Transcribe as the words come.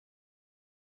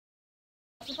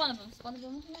سپانه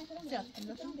بمون زیاد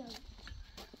لطفا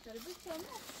داره بچم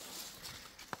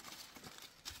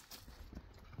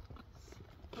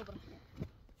dobra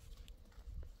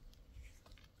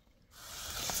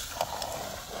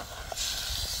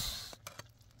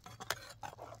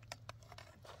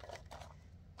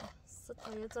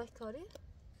ستای زایکاری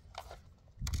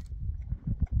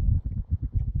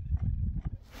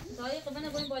دایی قبلا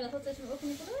باید بالا تاشون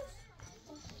بکنی خودش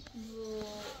و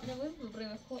نباید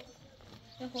ببریم خود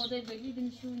یه خورده بگی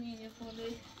بنشونی یه خورده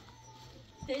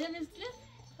تیجا نزدیه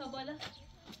تا بالا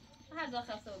هر دو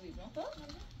خسته و بیبرون خب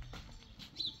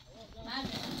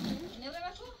مرده نبریم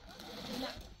اکو نه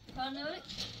کار نبری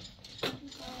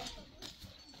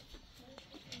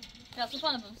یا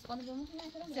سپانه بمون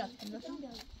زیاد لطفا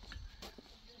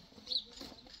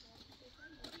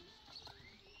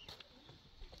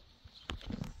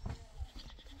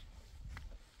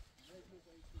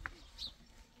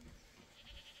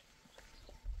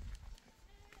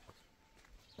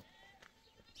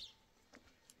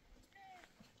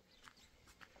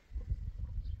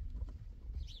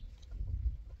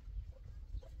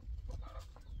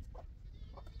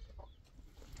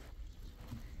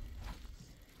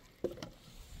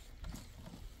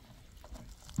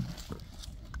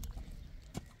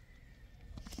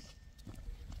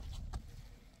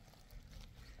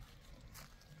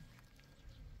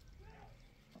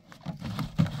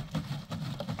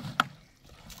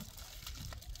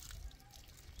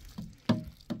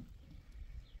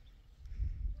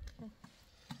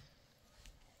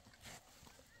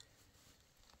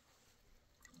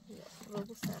Vou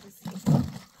gostar assim.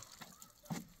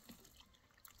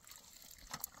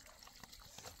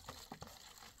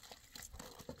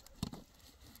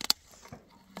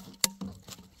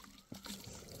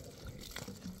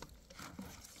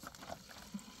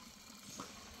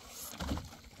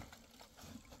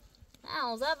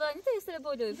 Ah, os avós não tem esse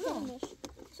trabalho, viu?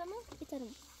 Chamou?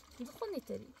 Itaram. Não foi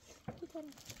Nitari. Itaram.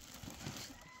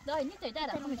 Dai, Nitari,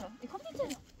 dai, come já. E como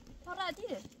Nitari? Ora,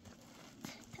 tira.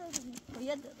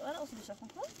 ويد ولا أوصل الشافون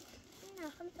خلاص؟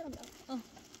 نعم خلي ترى بقى.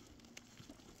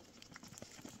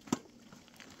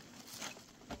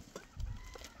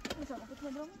 إيش هذا؟ كنت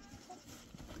مدرون؟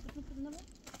 كنت مدرون؟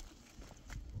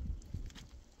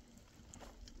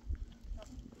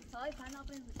 هاي فانا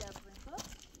أبين بجابين خلاص؟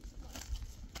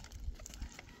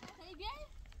 هاي بيا؟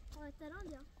 هاي ترى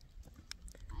بيا.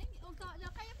 هاي أنت لا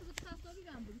كيف تقصد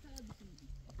بيجا عم بقول ترى بسمي.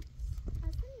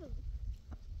 أصلاً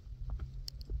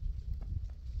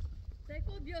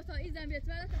سيكو بيوتا إذا بيت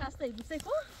ولا خاصة يبي سيكو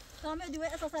تامي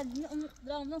دوي أساسا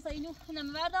درام نص إنه هنا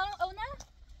مبعد أو نا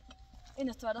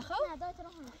إنه تورد خو لا ده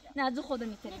تروح نا دو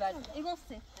خودم يتري بعد يقول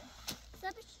سيف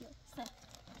سبشيو سيف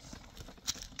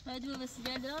هادو بس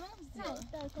بيد درام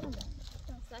ده تروح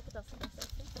ساكت أصلا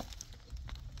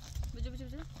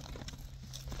بجو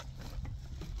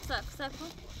ساكو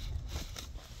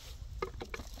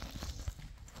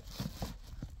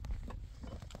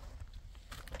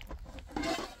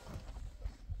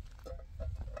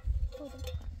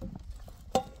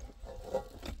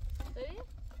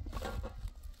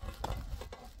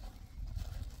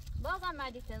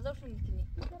عادي تنزل شو يمكنني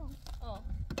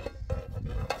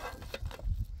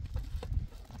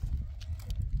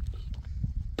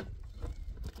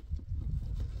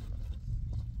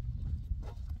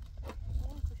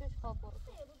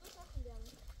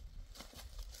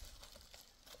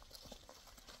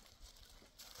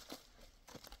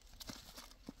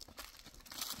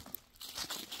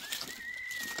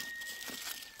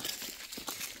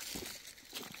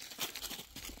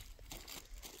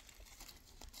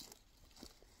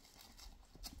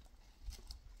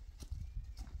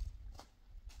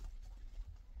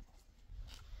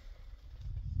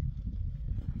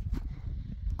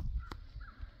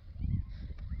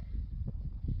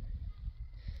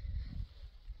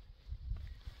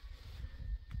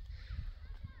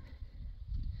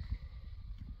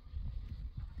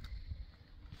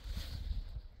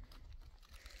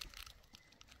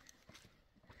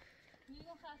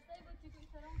خسته بود چیکار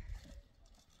کنم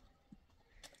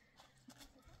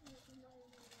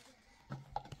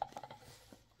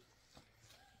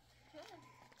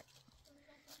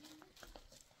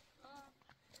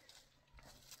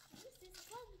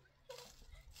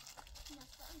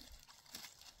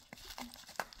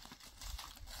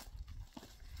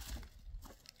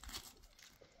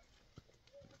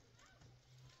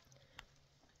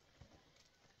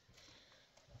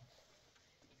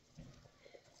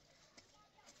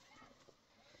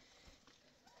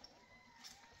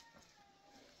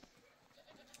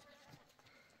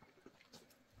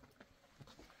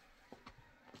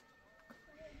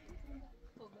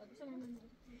Tamam.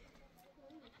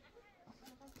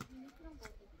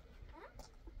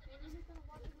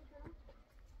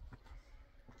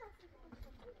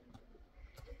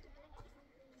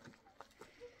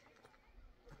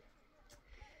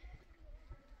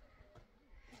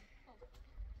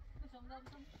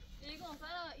 ایگون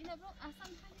فرا اینا برو اصلا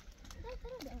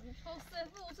خواسته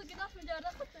برو اوسو گلاس می‌جاره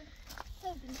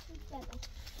خودت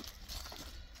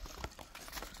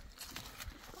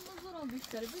اما زورم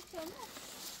بیشتره بیشتر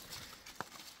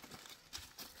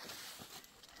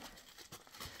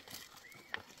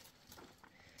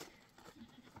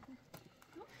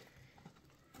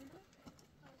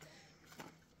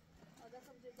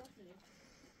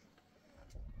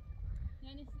نه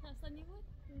يعني تحصلني بود؟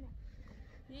 نه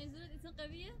يعني زرت اسم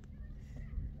قوية؟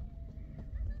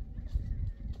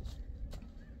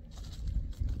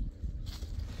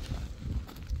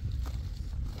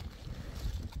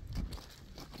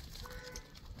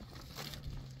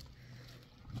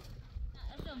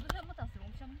 أصلاً بكرة ما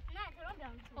تصيرون شم؟ نه ترام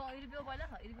بیام ها إيري بيو بالا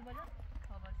ها إيري بيو بالا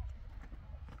ها باش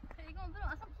يقوم برو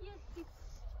أصلاً هي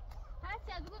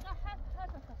هاتي أقول هات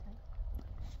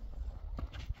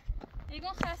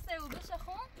يقوم خسته وبش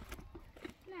أخون؟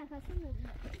 نه خسته نمیشه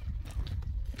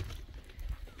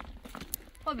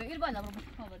خب إيري بالا برو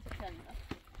ها باش شاید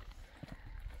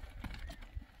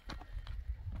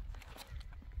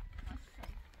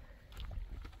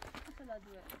مثلا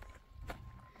دوه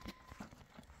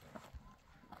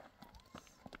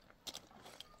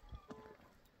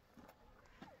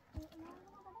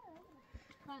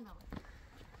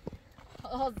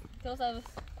ها توصل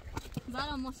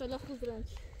زارا ماشاءالله خوب رنج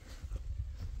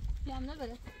هم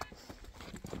نبره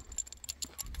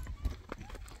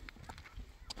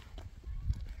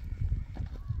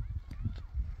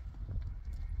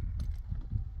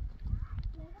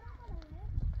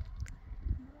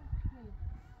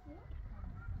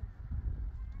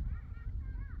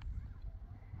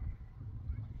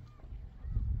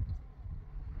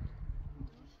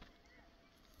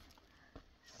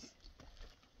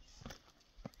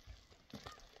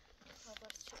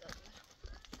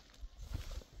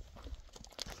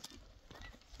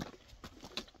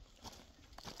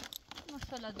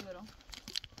ماشاءالله دیگرم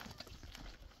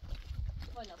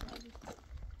بالا بالا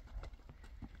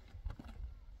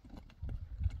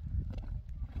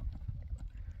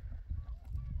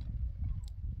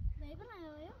بیبر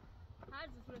نیایم هر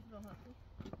زفرت راحت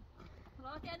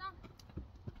راحت یادم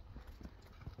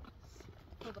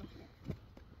خبره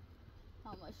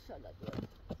ها ماشاءالله دیگرم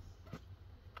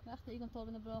وقتی ایگون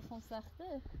طالبان برای خون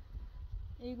سخته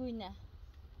ایگوی نه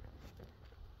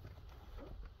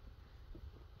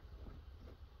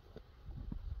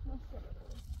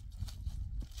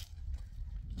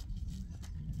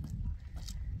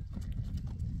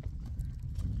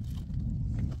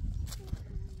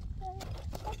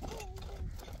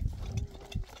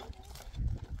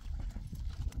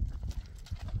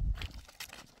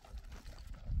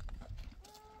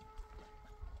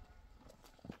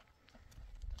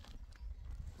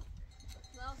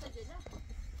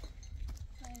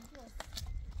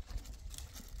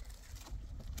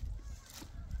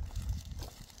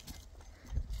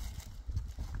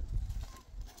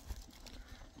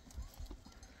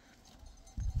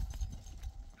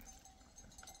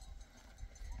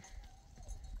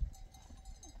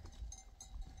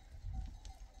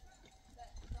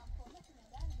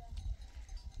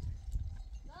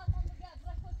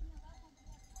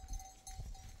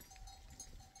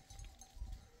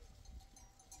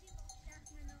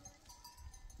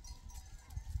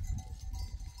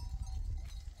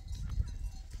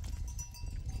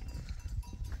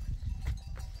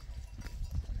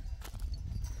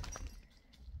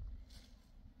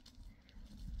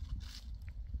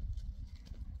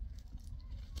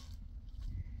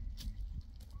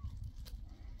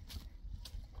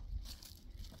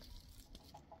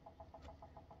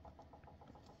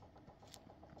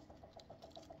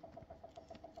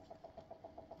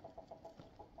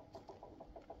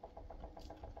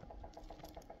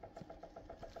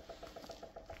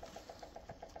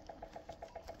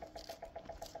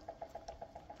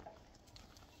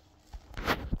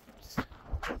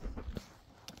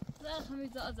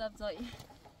خمیز عذاب زایی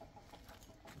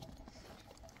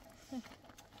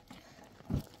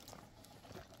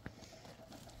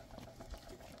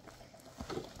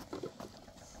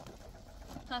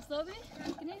خستابی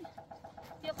کنین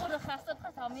یه قرار خستاب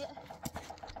خستامی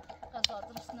غذا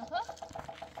درست نخواه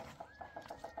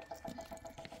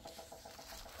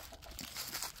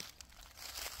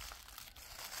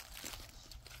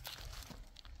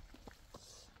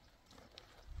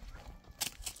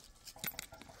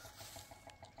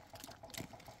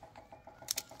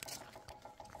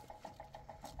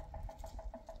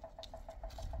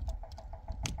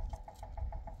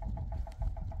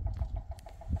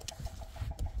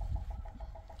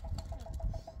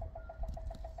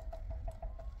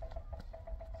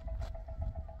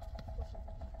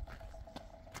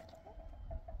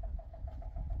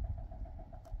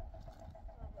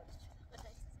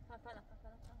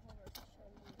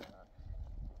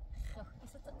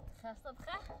خسته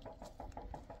بخه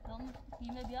دام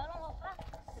بیمه بیارم آخه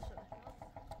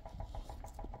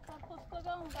پرخوش کو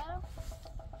بیارم برم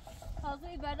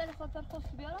تازه بردر خود پرخوش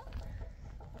بیارم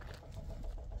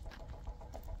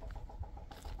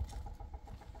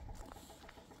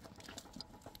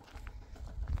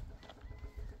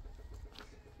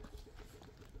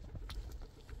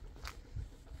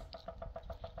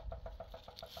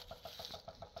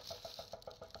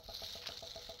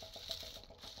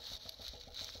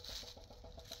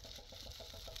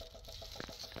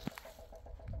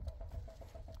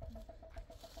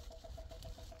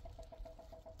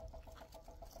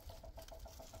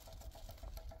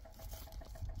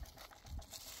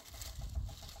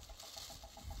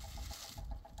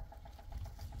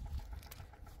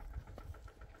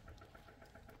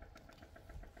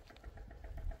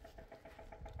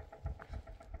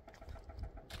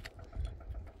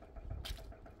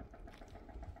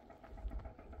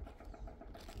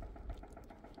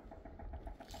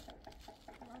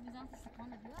Bizden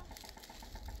sıkman ediyor.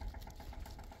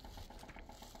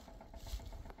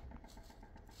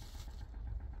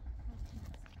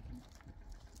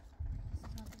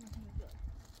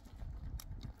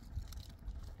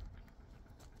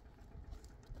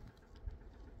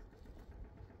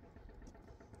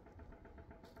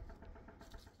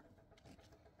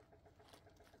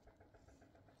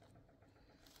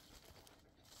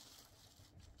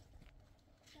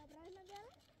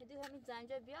 هدي همین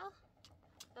زنجه بیا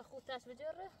و خودش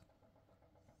بجره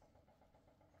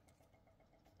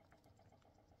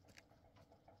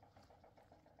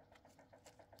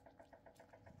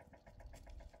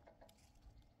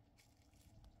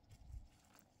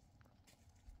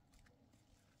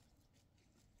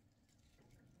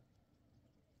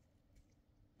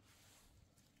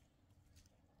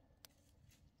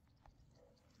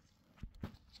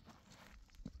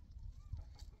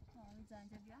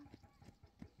زنجه بیا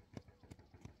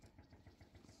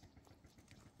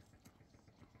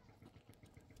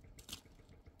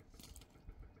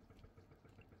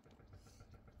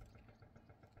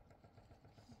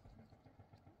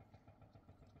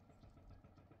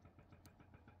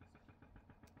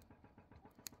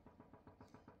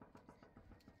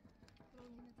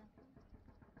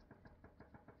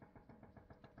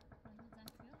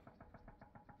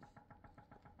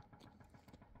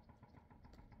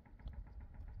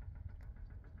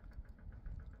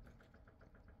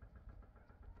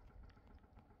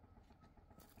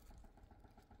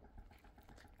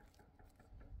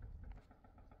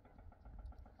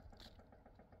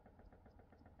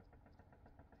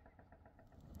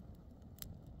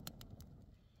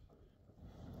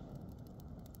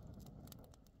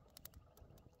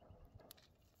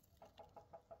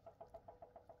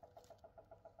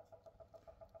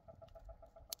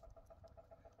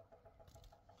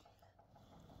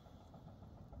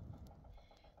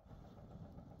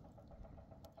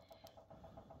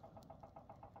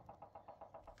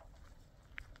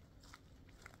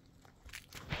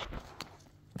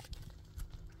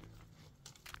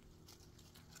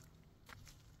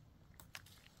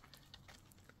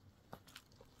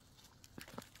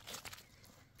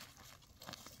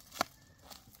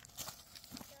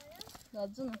لا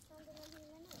جنو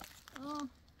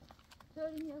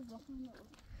شوری نیاز بخون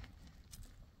نبود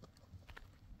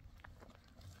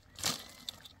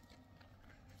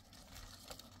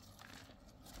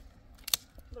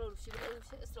برو روشی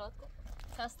استراحت کن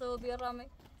خسته و بیار رامی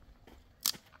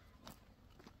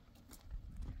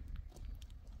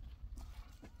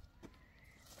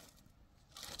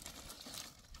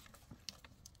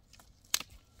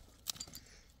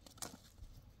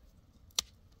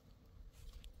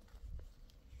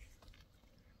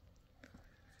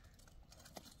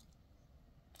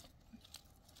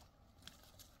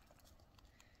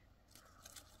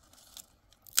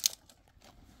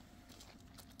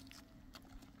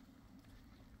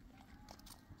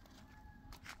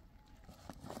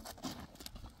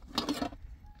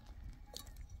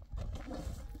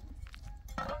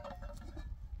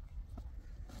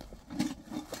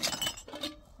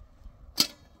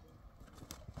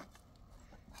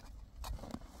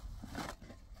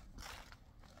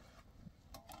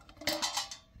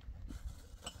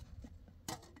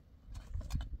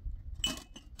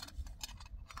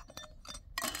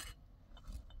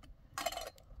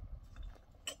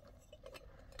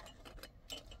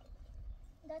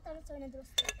تعرف تسوي ندرس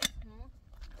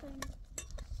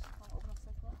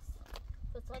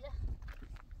تتصالح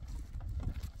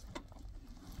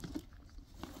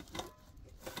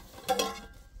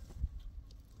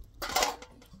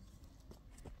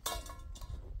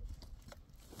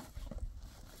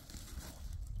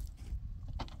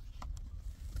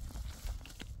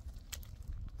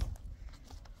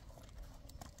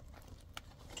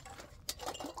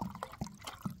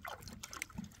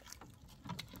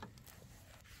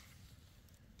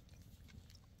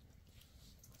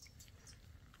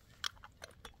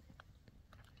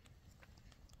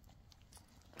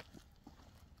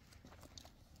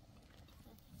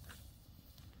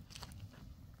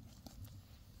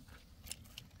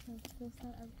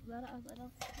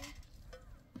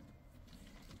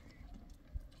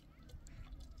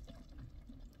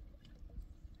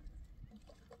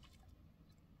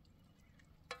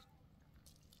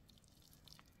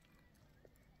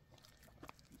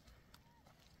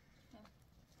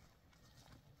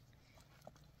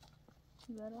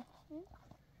برای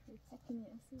چکنی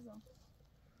اسیزم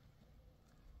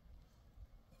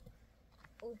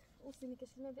او سینی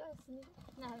کشیدم بیا سینی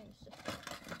نه همیشه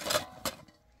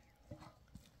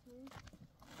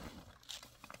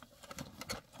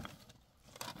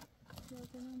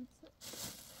لازم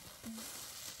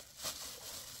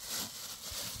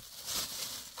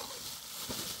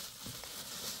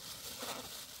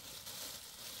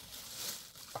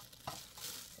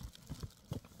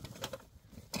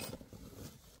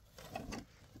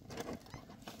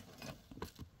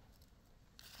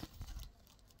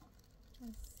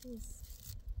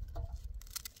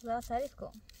لا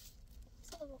تعرفكم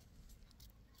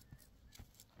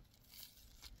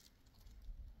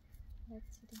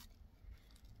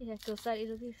إذا توصل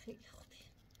إلى ذي خير خوبي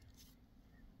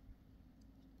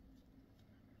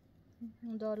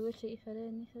ندارو شيء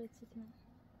فلاني خلصتنا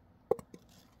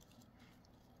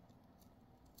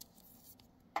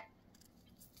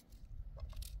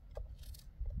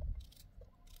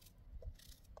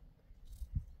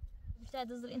بیشتر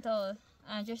دزدر این تا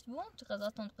انجشت بوم چه غذا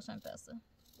تند قشنگ پسه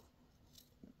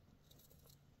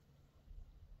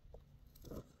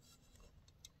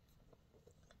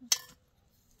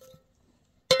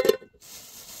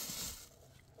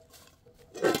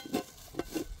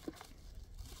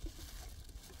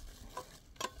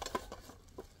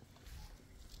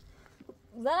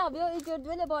زهرا بیا این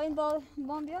جردوله با این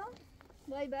بام بیا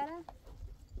بای بره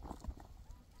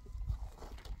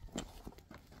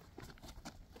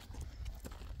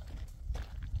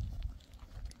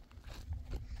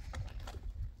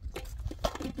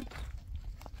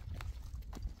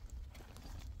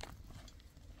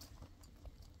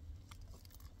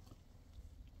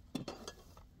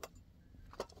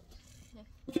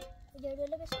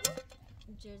جردوله بشه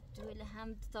جردوله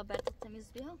هم تا برد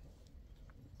تمیز بیا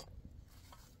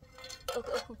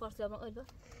اوکی اکن پارتی آبان قلبه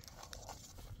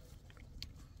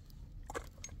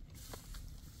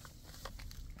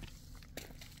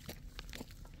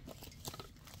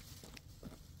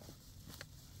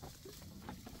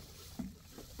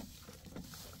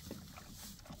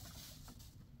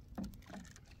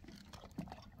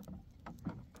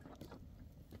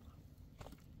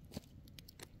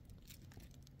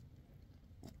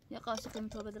یا قاشق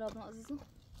میتو بدرابم عزیزم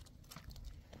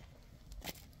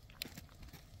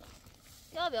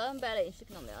یا بیایم برای این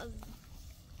شکل نمیاد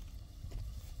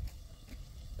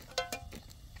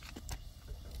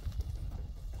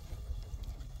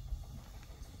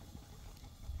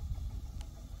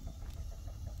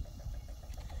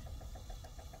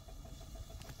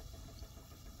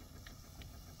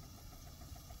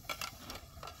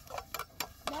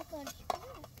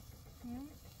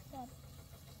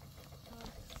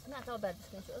نه تا بعد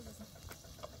بسکن شو عزیزم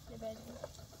بعد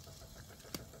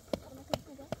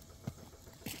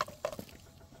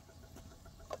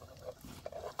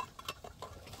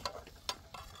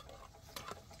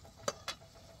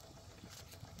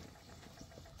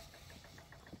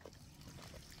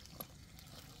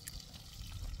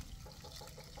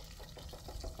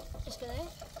ايش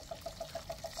كده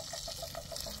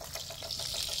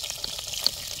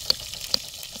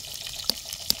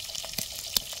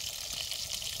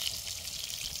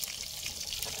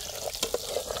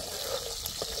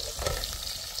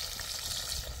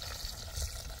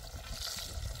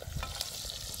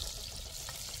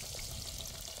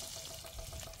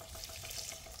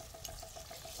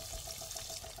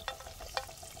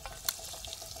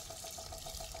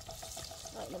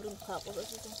نبرم خاطر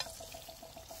عزيزي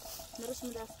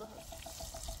نرسم داستها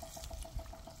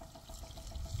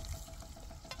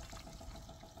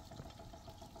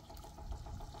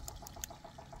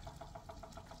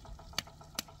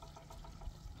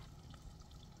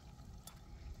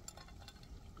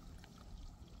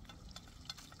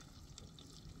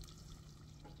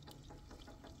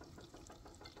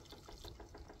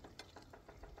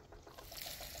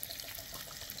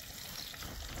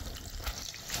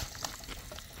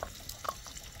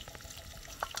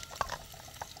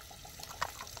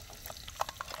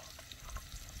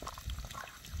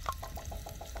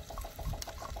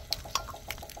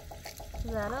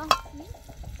زهرا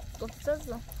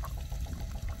تفصل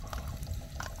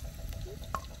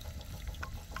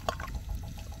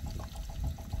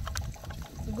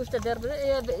قلت درب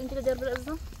يا انت درب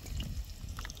الأزم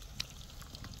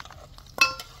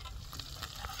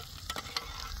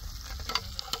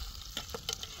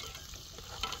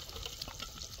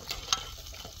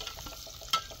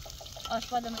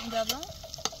آشغال من اینجا برام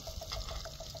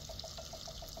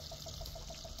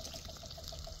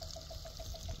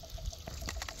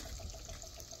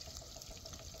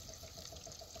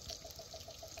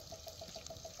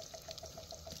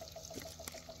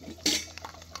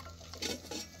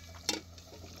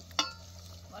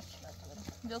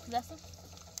Yok dersin.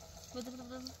 Bıdı.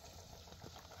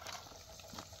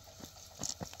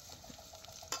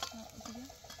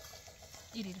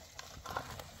 İri.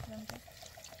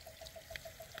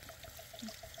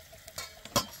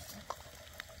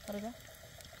 Orada.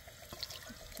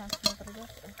 Çantaya orada.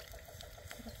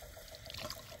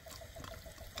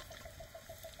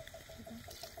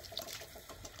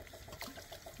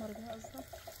 Orada azda.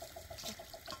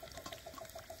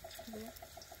 Buraya.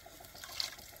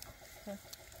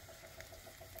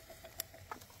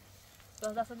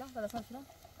 Biraz daha sonra.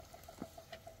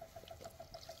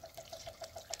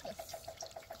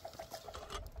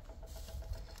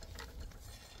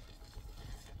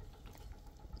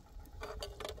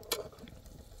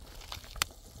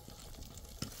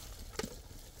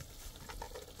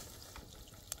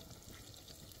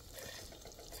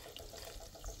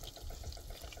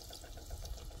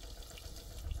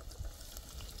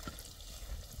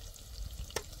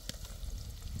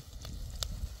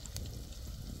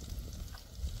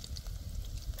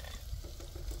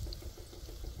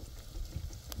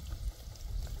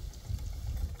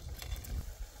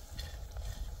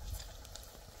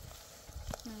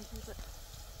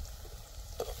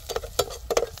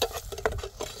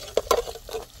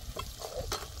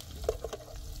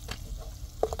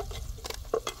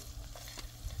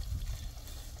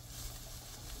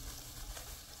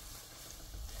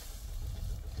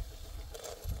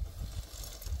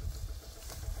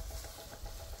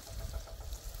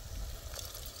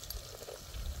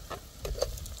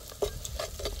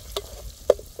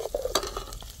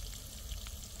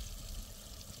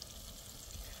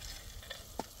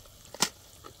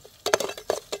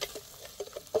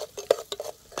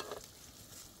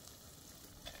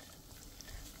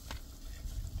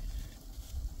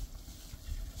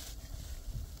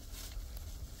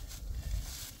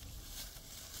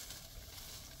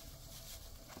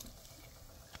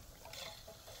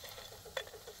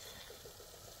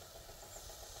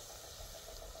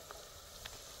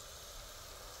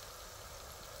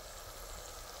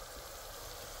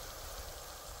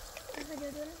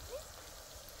 Video dulu sih.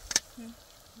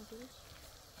 Bagus.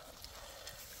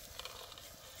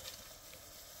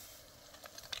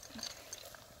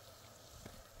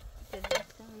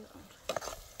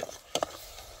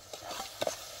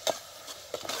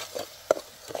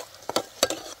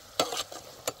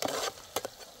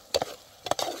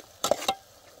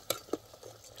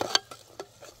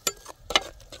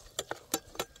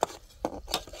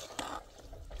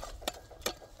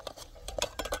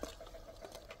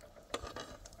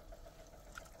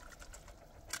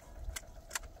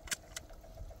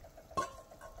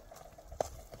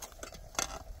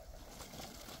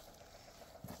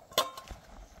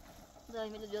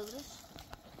 Devam edeceğiz.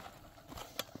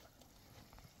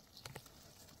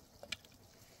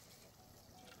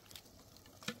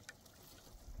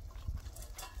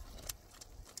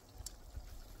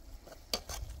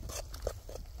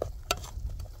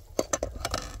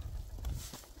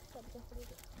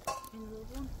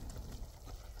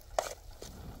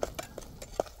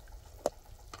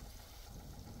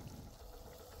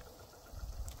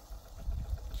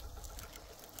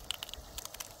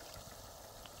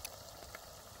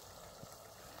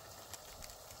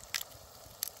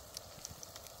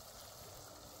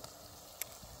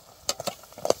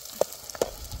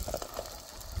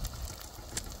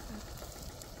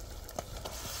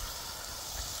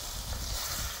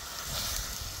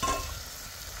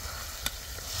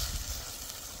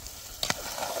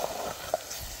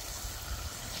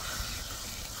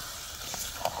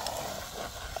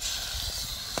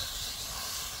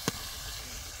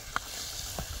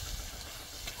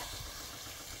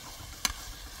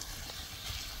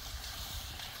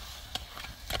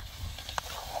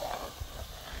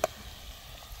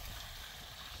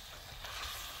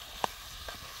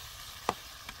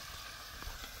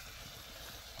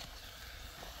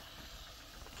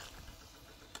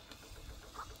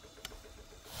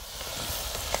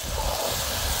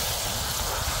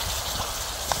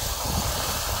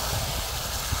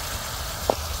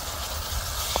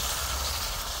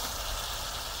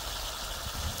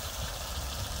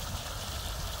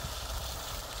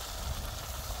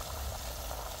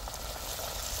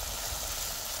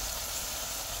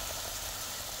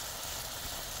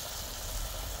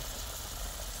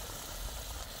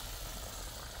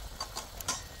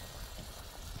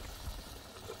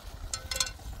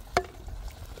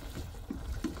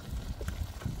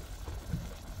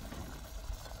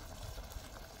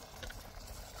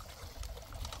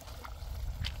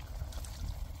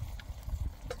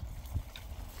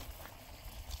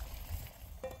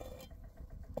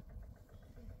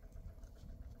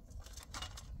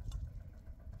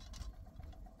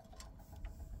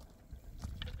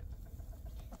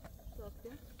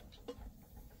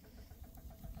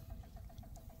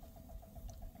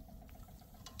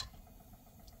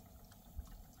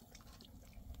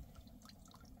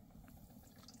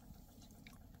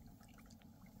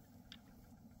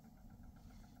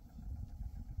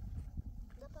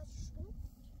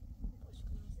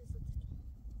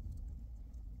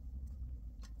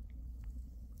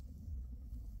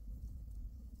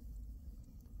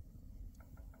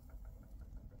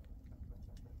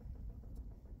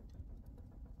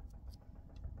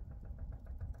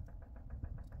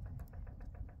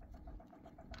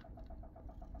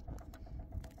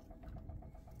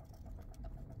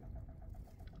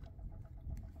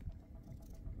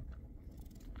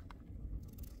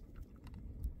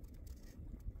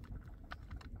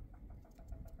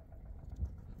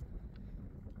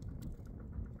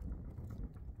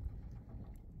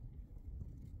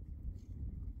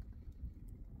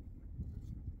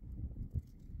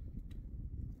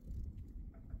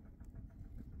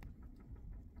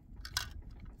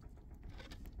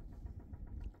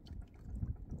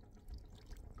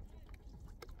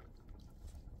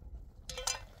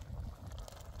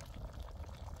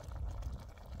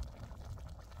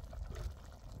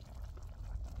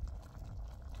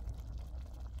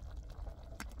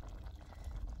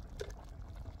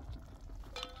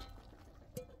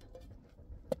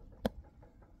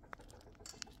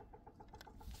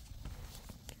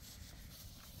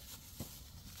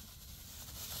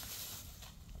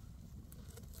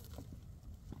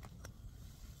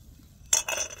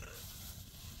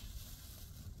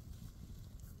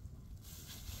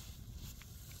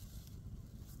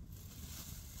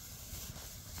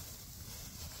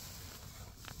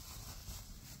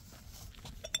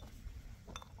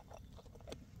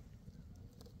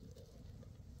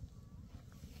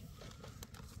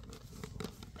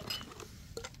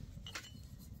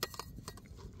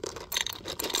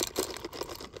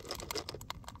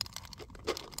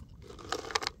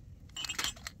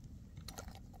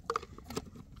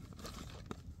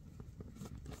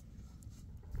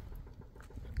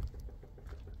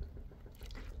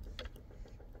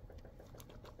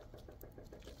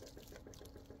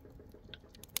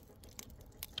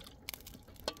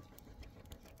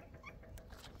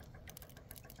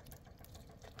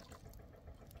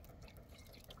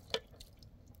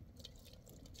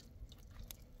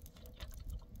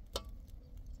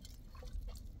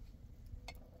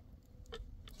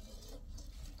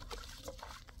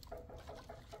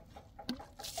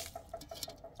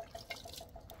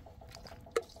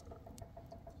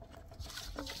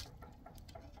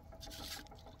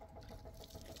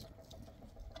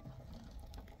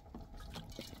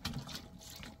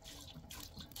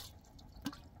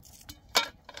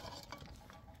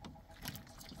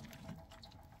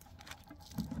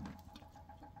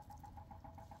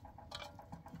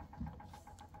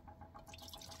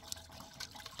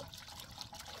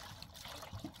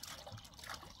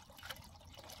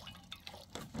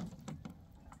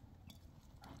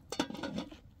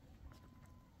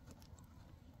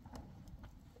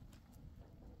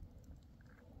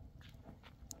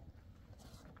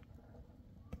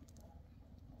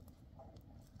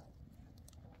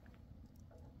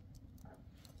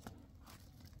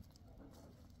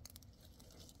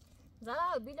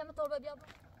 زهرا بیلم تربه بیا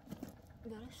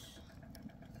بیارش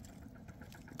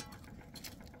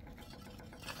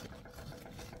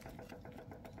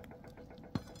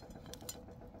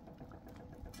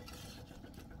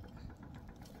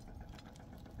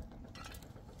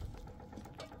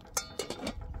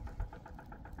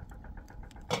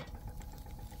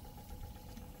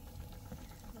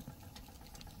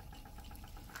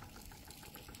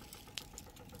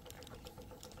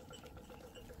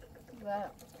و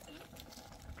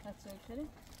هتسوي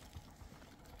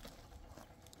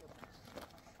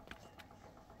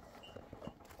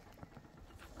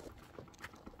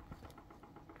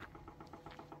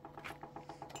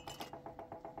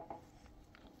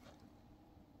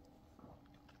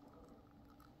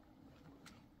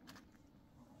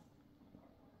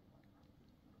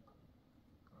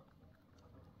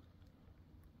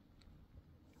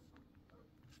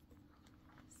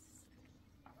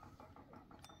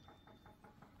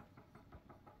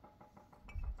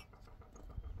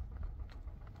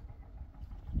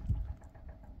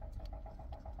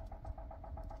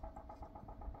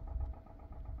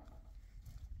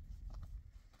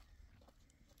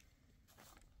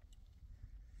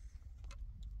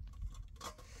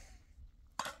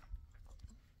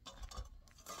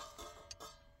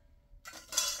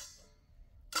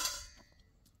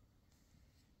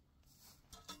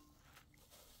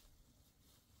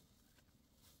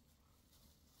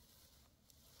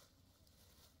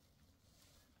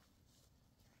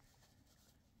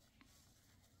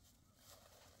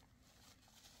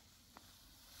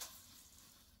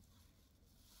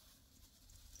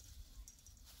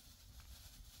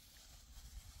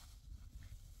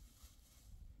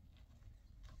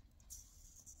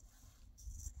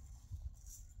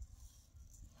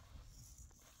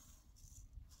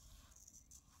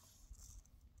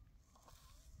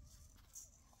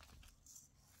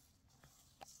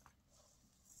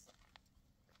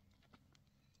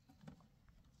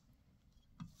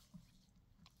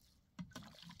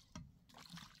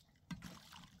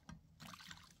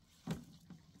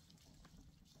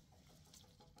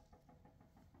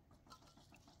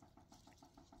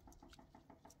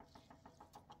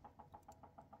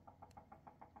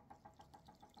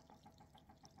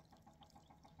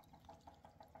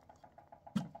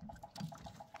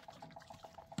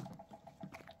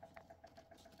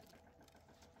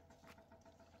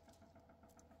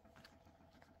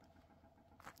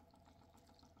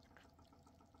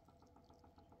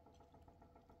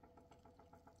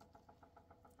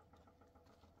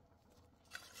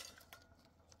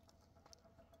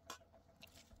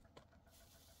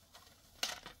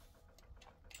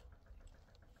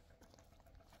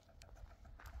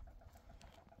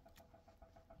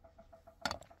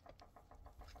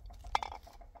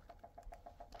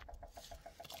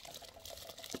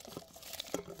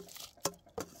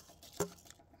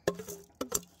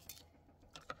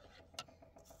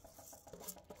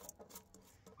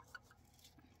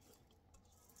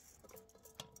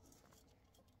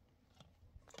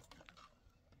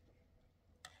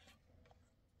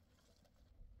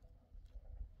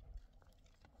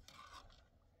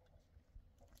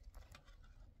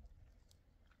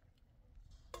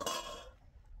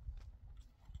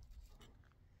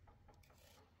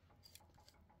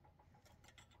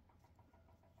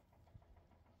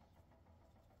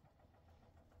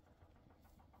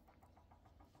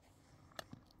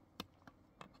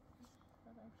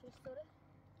چطوره؟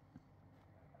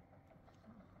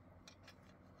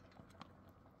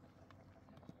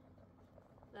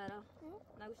 زهرا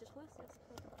نگوشش خوبه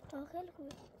سیاست خیلی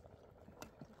خوبه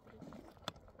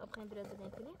آب خیلی برد بدین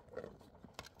کنیم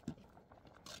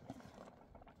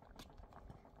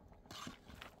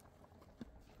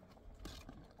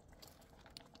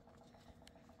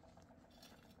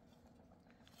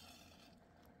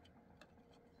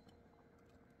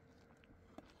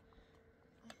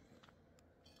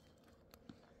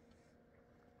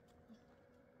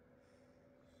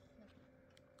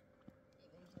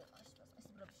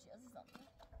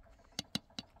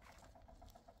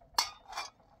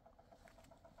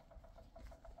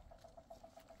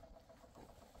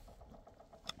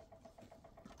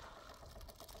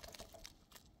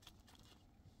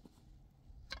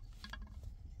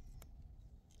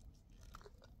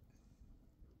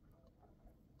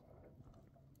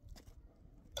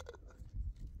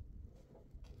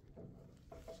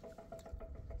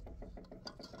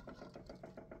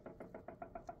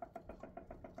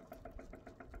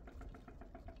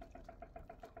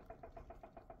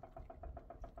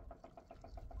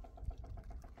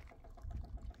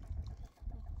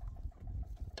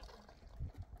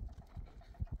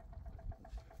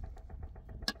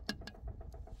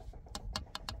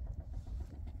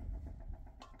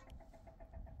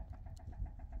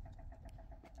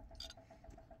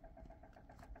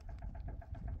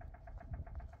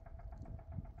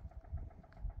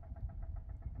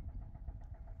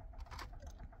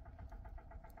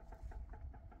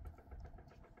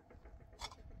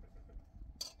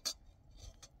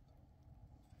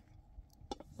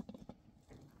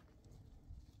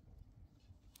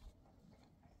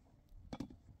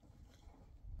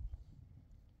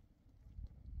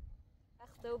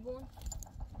ریخته و بون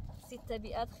سیت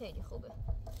طبیعت خیلی خوبه.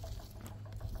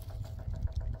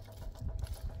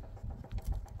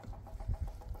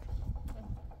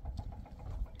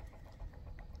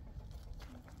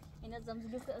 این از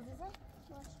زمزولیست عزیزم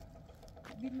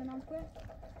بیل منام که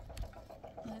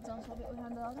این از زمزولی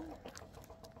اوهن دارم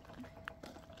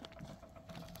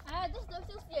دوست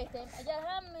داشته سیایتیم اگر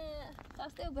هم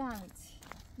خسته و بهند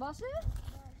باشه؟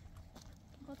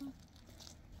 خودم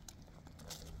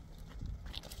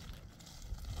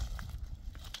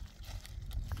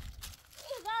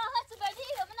این زهرا هست بدی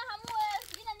من همو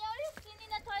اینا نیاری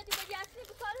اینا تایدی بدی اصلی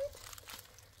بکاری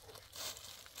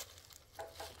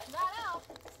زهرا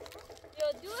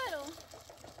یا دوارو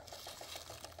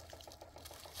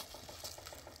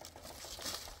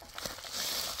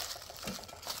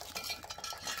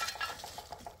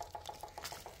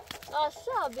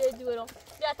آشا بدورم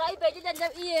بیا تایی بدی دادم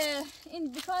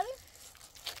این بکاری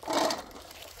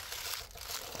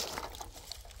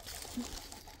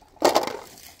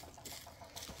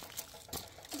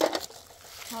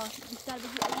ها بیشتر بدی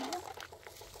عزیزم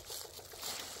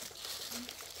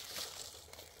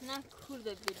نه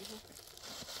کرده بدی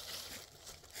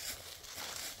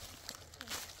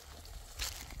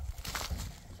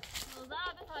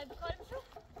زهرا به تایی بکاری بشو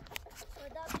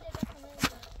خدا بیده بخونه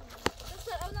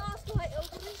بسر او ناسكو هاي او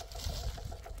دري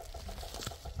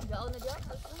جاءنا جاء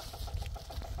اصلا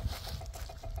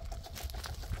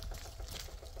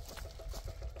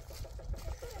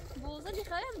بوزه اللي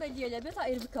خايم بديله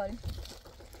بطاير بكاري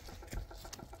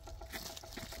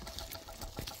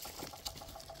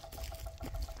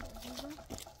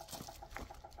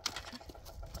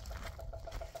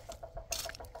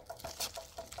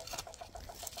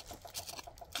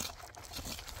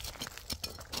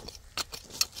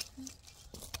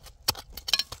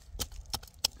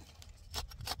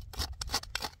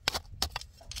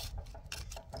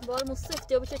بار مصف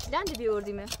جابو چلند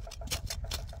بیوردیمه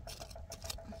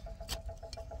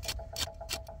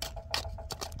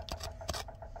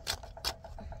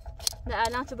نه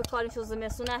الان تو بکاریم شو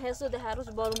زمستونه حسو ده هر روز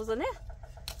بارو مزنه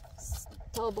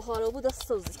تا بخارا بود دست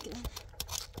سوزی کنه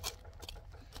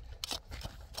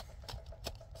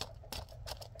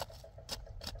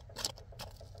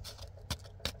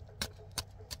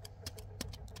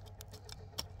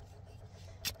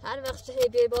هر وقت هی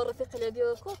بیای با رفیق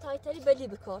لبیا کار تای تری بلی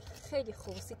بکار خیلی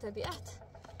خوب سی طبیعت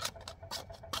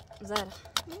زهرا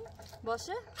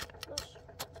باشه باش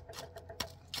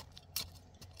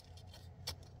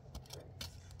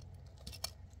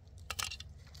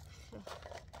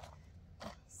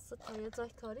ستای زای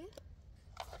کاری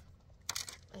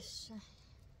باشه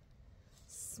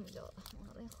بسم الله الرحمن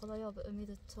الرحیم خدایا به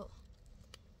امید تو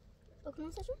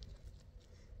بکنم سشون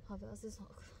ها به عزیزم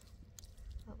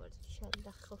باید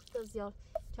شاید خوشت زیاد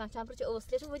چند پرچه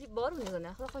اوسلیش ولی بارون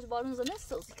میزنه خدا خوش بارون میزنه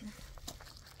سوزی کنه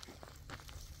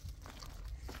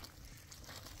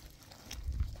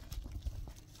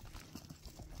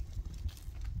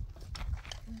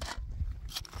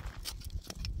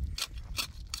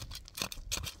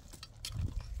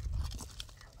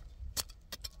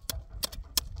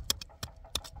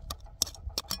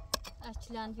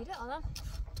اچلند بیره آدم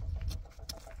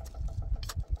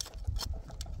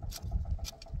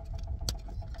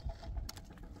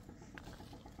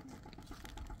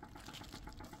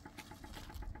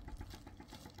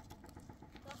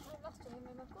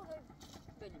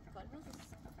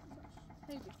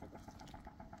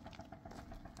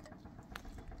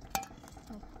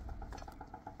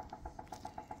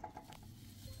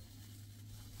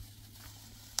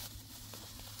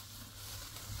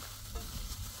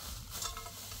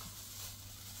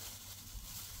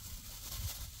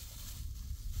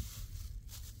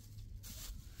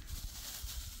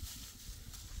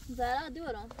زهرا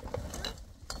دورم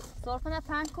صرف کنه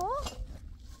پنکو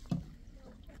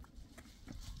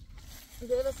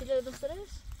دیگه وسیله دسترش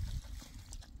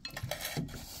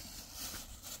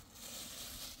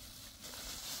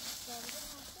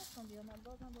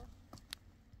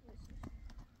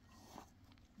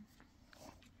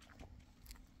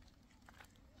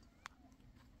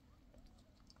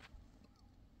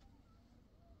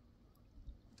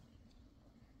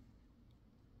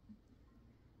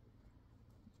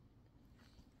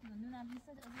ممنونم نیست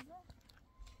عزیزم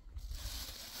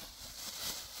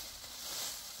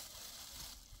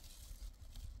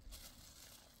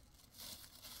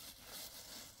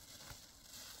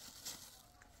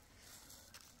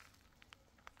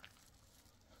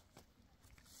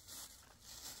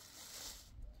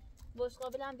باش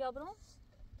قابلم بیا برام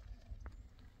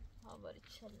ها باری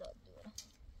چلا دوره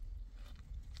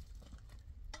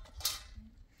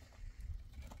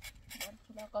باری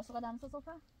چلا قاسو قدم تو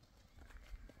صفحه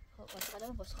خب باش خاله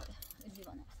باش خاله این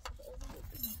دیوانه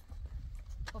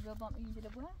خب یا بام اینجوری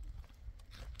بوده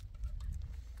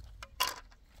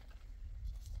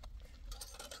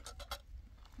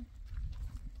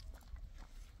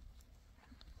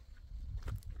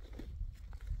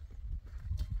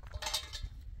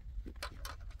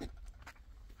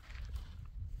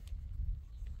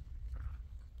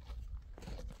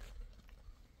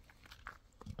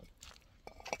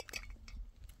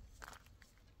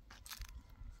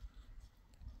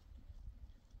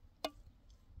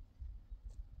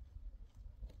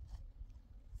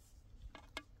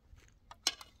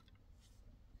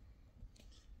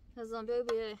هزام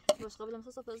بیای باش قبل ما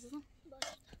تصفح عزیزم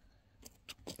باش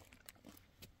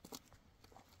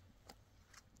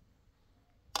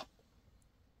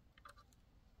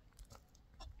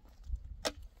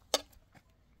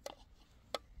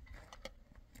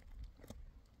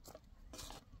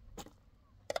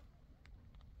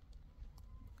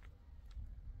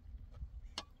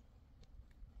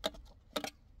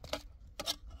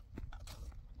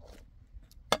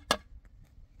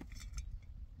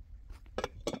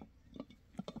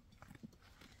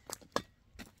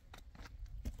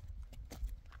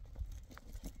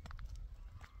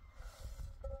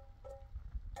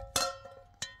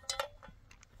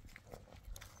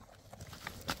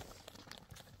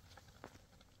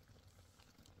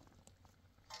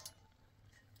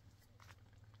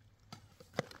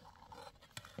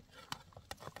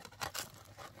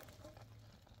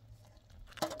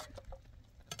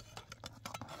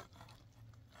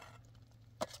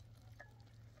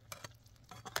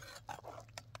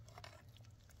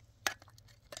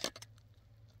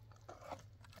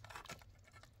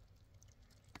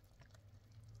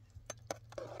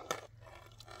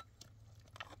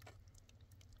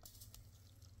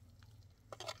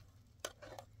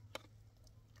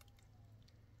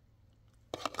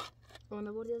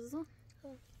اون بردی عزیزم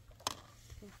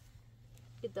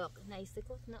داغ نیسته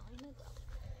کت نه اینه داغ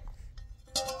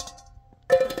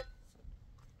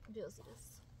بیازی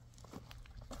است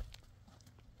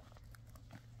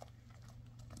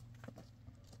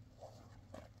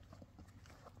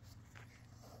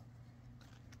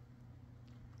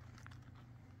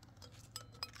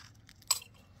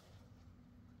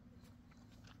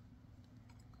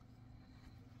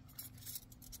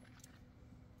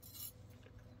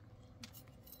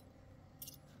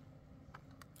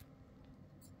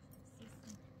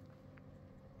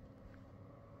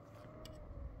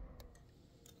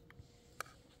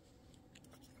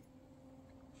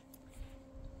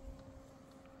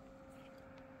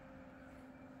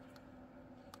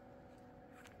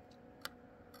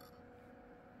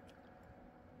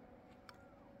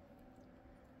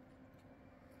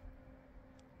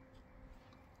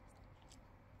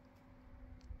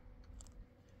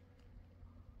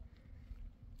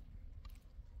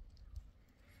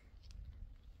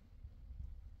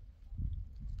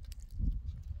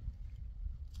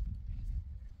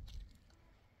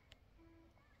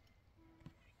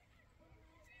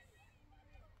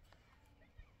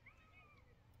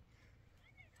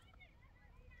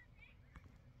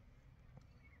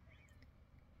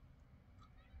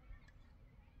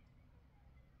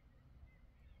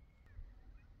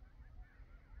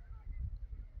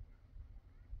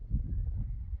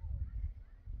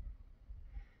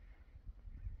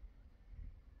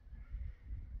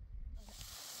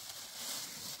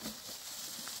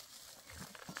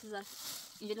güzel.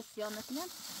 İyice siyahlasından.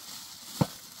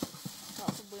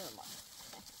 Kalkıp bu yana bak.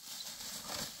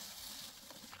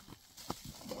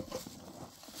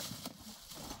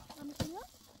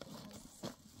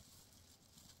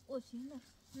 O şimdi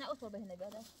ne o torba hene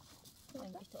böyle.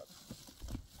 Hangi torba?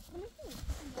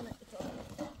 Bana torba.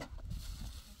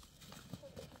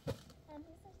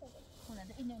 Ona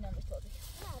da inne önemli torba.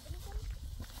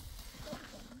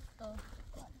 Oh.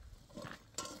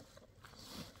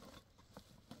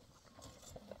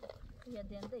 یا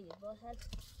دنده ای با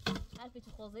هر پیچ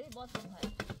خوزه‌ای باز کنیم هر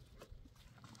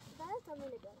بعد تمام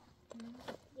داره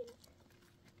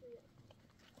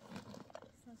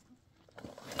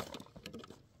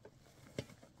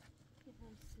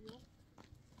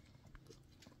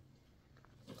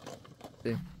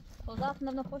خوزه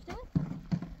افتنم نخوشته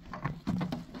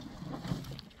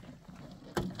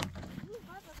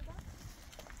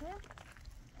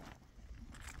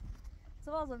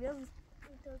سوازو بیاز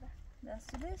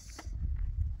دستش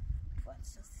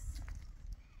Başlasın.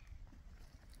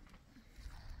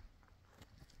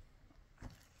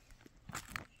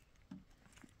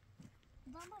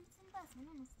 Dama bütün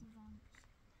basını nasıl varmış?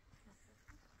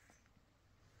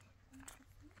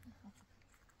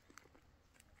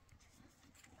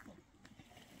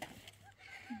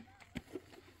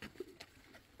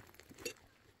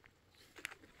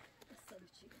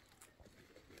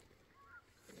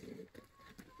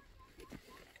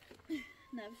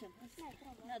 نه بشم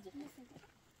نه زود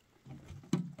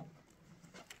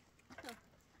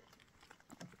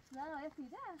لا يا اخي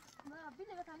لا ما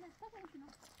بيلي بس عنا استنى شنو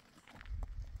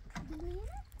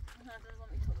بلينا هذا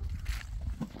نظام يدخلوا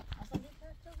اصلا دي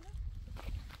شغله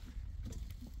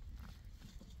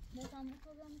ليش عم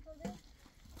نطلع برا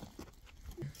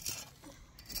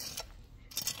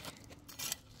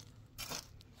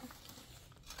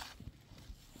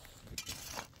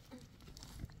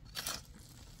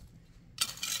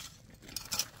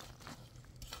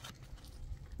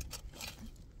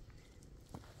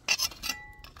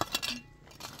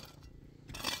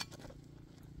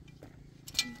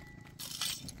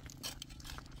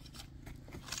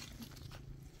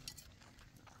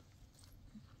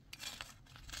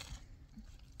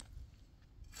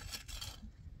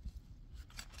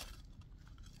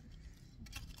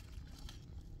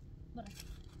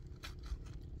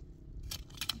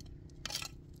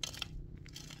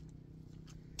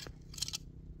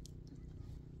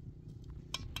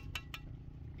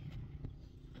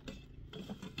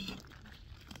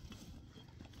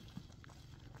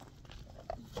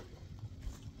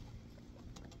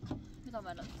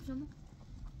بطبعا لا شنو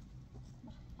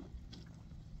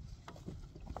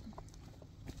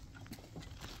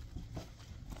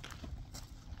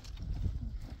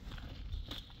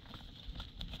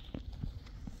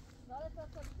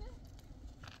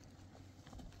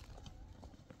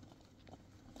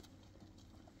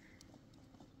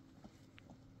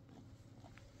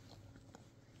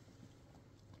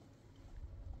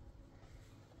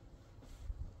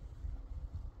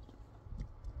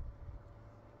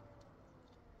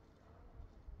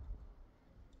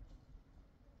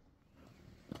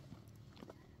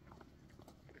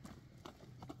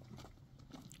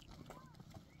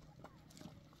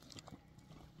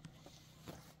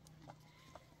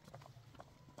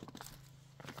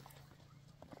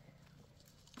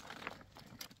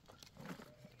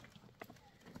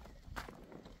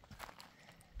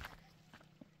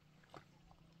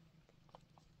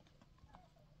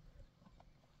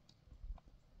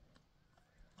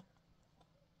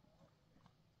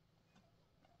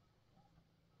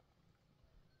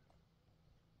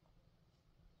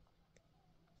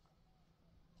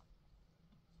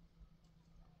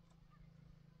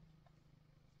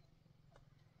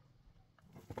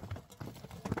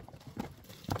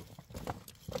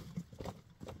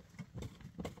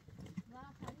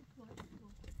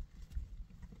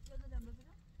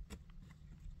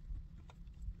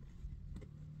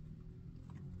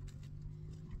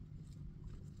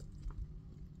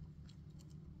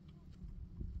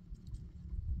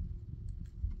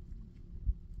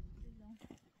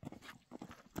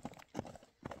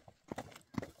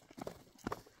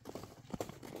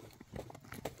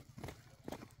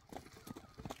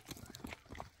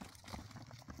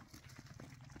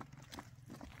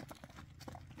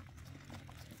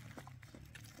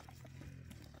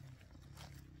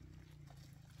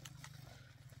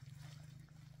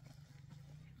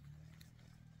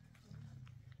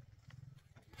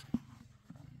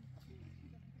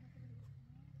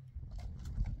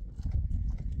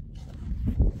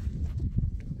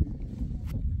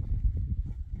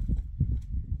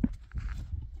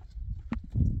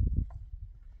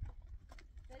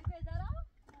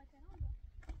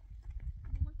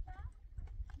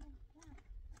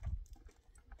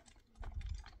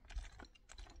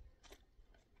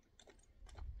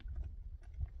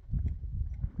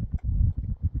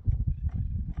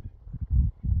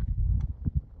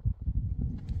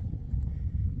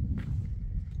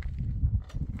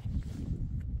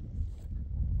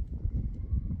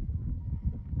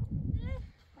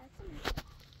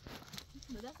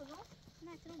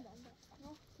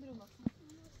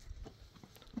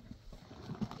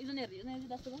إذا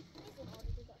نريد دستگاه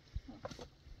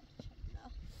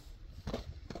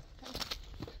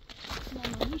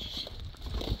مامانیش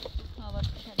آواز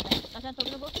کشیده قشنگ تو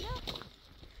رو بکنه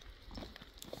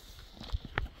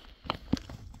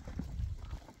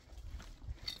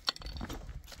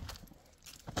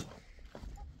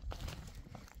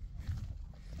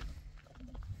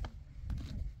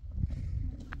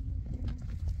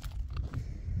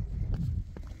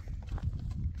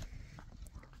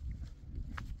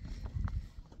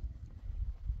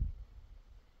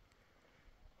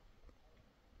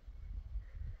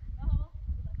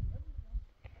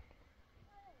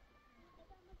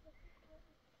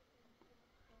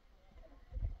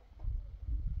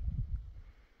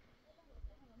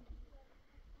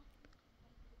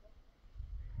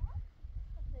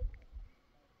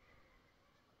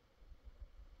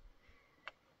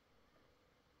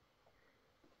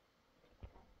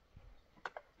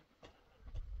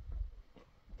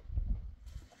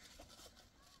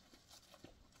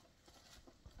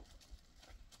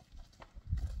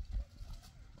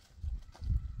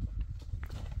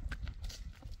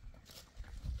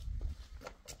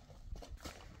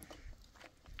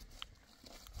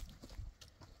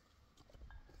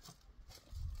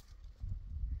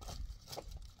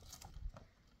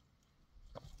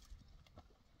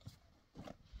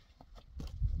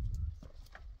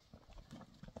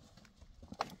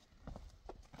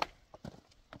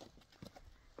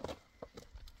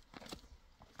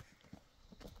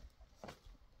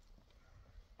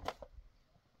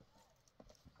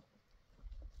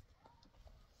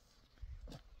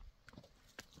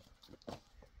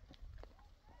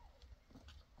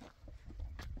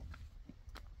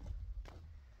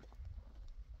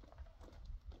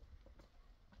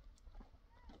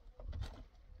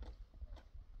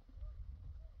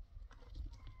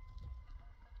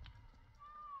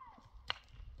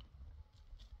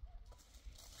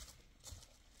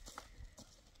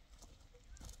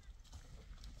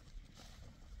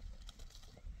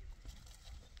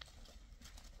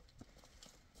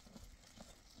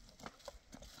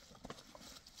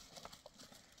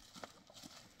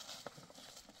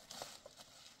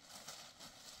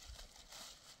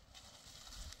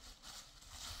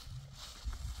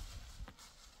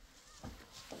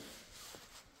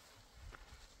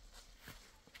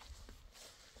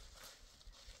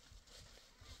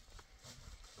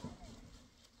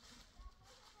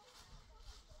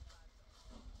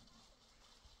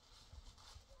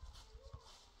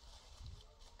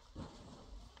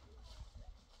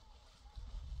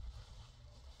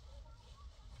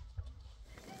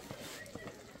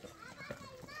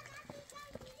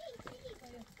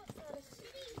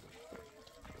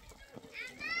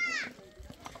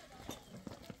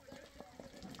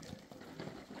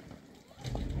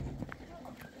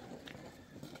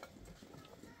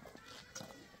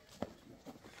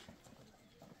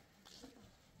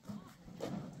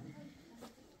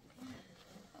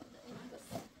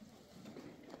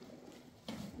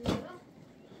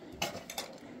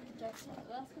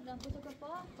راس كده نقطة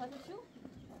كفا هذا شو؟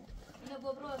 إنه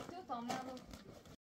ببرو أكتو طعمه